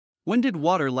When did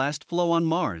water last flow on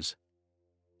Mars?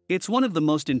 It's one of the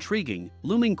most intriguing,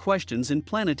 looming questions in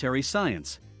planetary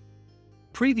science.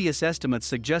 Previous estimates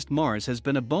suggest Mars has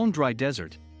been a bone-dry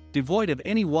desert, devoid of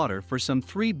any water for some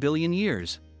 3 billion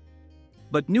years.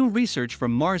 But new research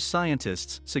from Mars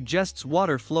scientists suggests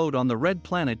water flowed on the red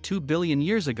planet 2 billion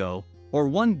years ago, or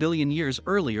 1 billion years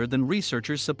earlier than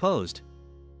researchers supposed.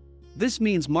 This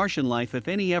means Martian life, if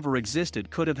any ever existed,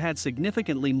 could have had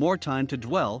significantly more time to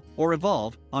dwell, or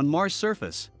evolve, on Mars'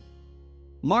 surface.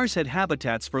 Mars had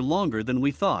habitats for longer than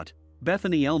we thought,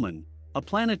 Bethany Ehlmann, a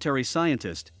planetary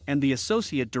scientist and the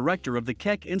associate director of the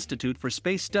Keck Institute for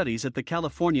Space Studies at the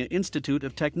California Institute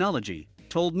of Technology,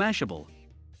 told Mashable.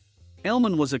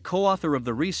 Ehlmann was a co-author of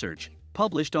the research,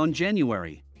 published on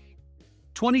January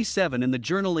 27 in the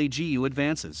journal AGU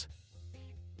Advances.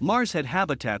 Mars had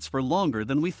habitats for longer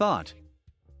than we thought.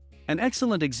 An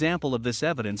excellent example of this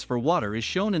evidence for water is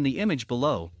shown in the image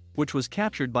below, which was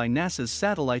captured by NASA's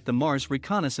satellite, the Mars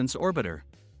Reconnaissance Orbiter.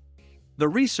 The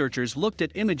researchers looked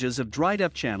at images of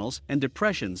dried-up channels and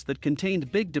depressions that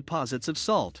contained big deposits of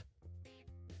salt.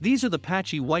 These are the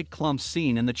patchy white clumps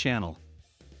seen in the channel.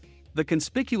 The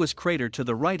conspicuous crater to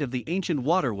the right of the ancient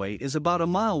waterway is about a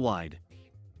mile wide.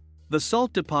 The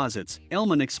salt deposits,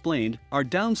 Ehlmann explained, are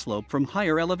downslope from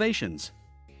higher elevations.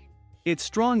 It's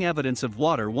strong evidence of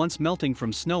water once melting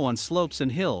from snow on slopes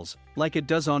and hills, like it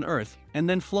does on Earth, and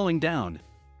then flowing down.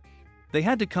 They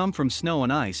had to come from snow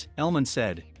and ice, Ehlmann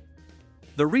said.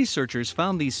 The researchers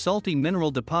found these salty mineral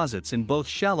deposits in both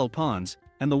shallow ponds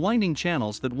and the winding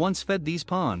channels that once fed these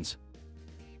ponds.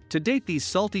 To date these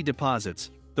salty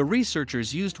deposits, the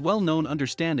researchers used well-known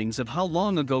understandings of how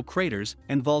long ago craters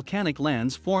and volcanic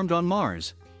lands formed on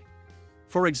Mars.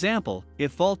 For example,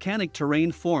 if volcanic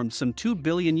terrain formed some 2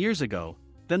 billion years ago,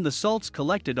 then the salts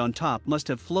collected on top must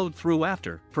have flowed through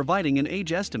after, providing an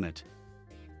age estimate.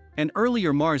 An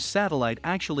earlier Mars satellite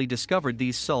actually discovered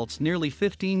these salts nearly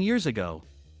 15 years ago.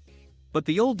 But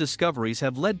the old discoveries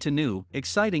have led to new,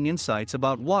 exciting insights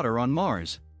about water on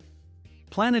Mars.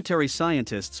 Planetary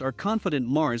scientists are confident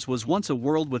Mars was once a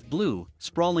world with blue,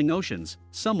 sprawling oceans,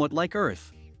 somewhat like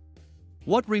Earth.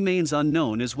 What remains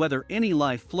unknown is whether any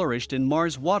life flourished in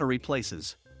Mars' watery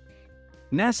places.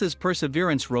 NASA's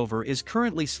Perseverance rover is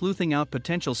currently sleuthing out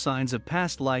potential signs of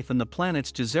past life in the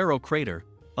planet's Jezero crater,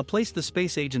 a place the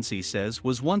space agency says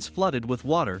was once flooded with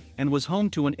water and was home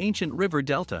to an ancient river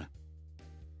delta.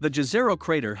 The Jezero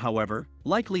crater, however,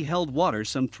 likely held water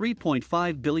some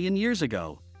 3.5 billion years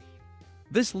ago.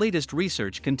 This latest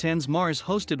research contends Mars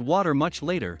hosted water much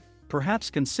later, perhaps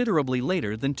considerably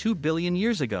later than 2 billion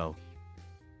years ago.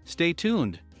 Stay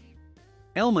tuned.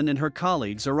 Ehlmann and her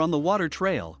colleagues are on the water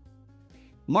trail.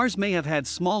 Mars may have had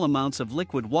small amounts of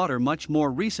liquid water much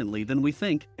more recently than we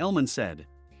think, Ehlmann said.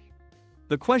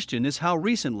 The question is how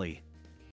recently.